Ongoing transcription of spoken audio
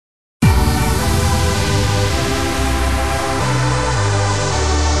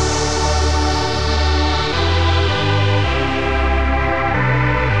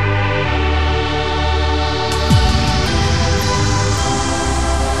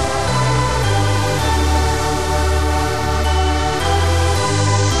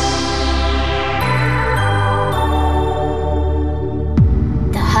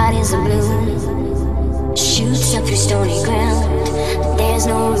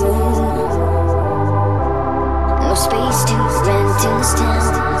room. No space to rent in this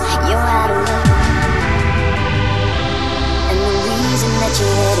town. You're out of luck, and the reason that you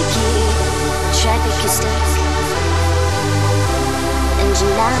had a kid, traffic is stuck, and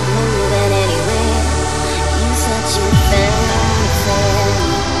you're not moving anywhere. You thought you found a friend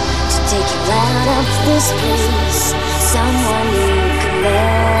to take you out of this place, someone you could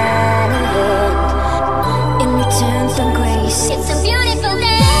lend a hand in return for grace. It's a beauty.